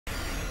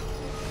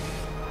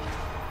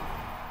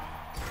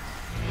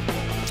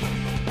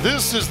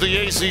This is the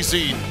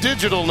ACC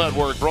Digital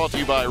Network, brought to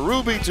you by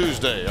Ruby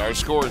Tuesday. Our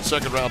score in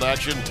second round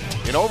action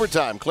in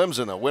overtime.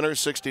 Clemson, a winner,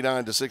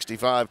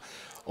 69-65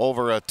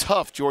 over a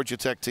tough Georgia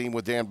Tech team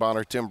with Dan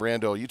Bonner, Tim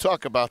Brando. You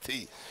talk about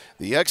the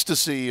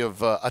ecstasy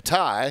of a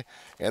tie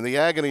and the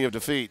agony of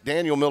defeat.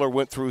 Daniel Miller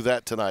went through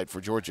that tonight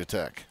for Georgia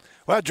Tech.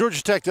 Well,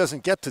 Georgia Tech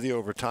doesn't get to the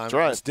overtime. That's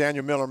right.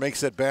 Daniel Miller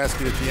makes that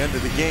basket at the end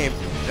of the game.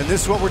 And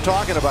this is what we're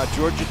talking about.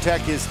 Georgia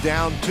Tech is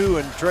down 2,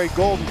 and Trey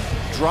Golden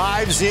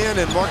drives in,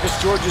 and Marcus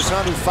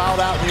Georgeson, who fouled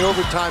out in the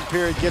overtime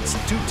period, gets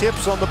 2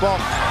 tips on the ball,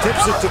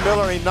 tips it to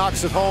Miller, and he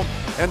knocks it home.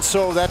 And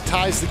so that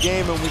ties the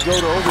game, and we go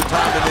to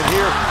overtime. And then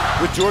here,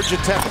 with Georgia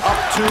Tech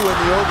up 2 in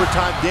the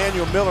overtime,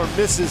 Daniel Miller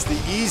misses the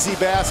easy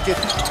basket.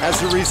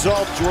 As a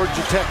result,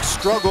 Georgia Tech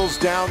struggles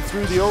down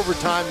through the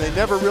overtime. They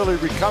never really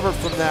recover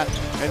from that,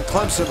 and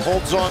Clemson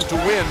holds on to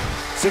win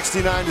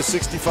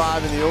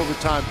 69-65 in the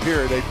overtime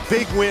period. A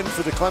big win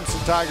for the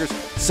Clemson Tigers,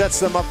 sets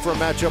them up for a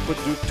matchup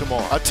with Duke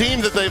tomorrow. A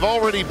team that they've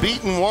already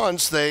beaten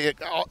once. They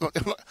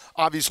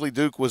obviously,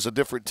 Duke was a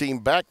different team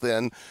back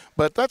then,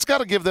 but that's got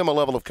to give them a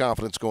level of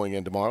confidence going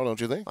in tomorrow,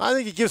 don't you think? I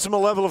think it gives them a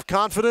level of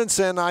confidence,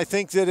 and I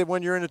think that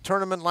when you're in a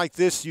tournament like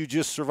this, you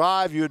just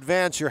survive, you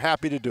advance, you're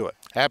happy to do it.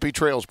 Happy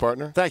trails,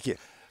 partner. Thank you.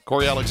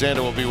 Corey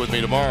Alexander will be with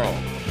me tomorrow.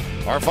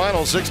 Our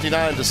final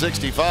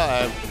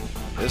 69-65.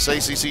 This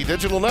ACC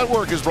Digital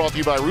Network is brought to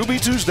you by Ruby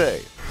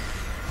Tuesday.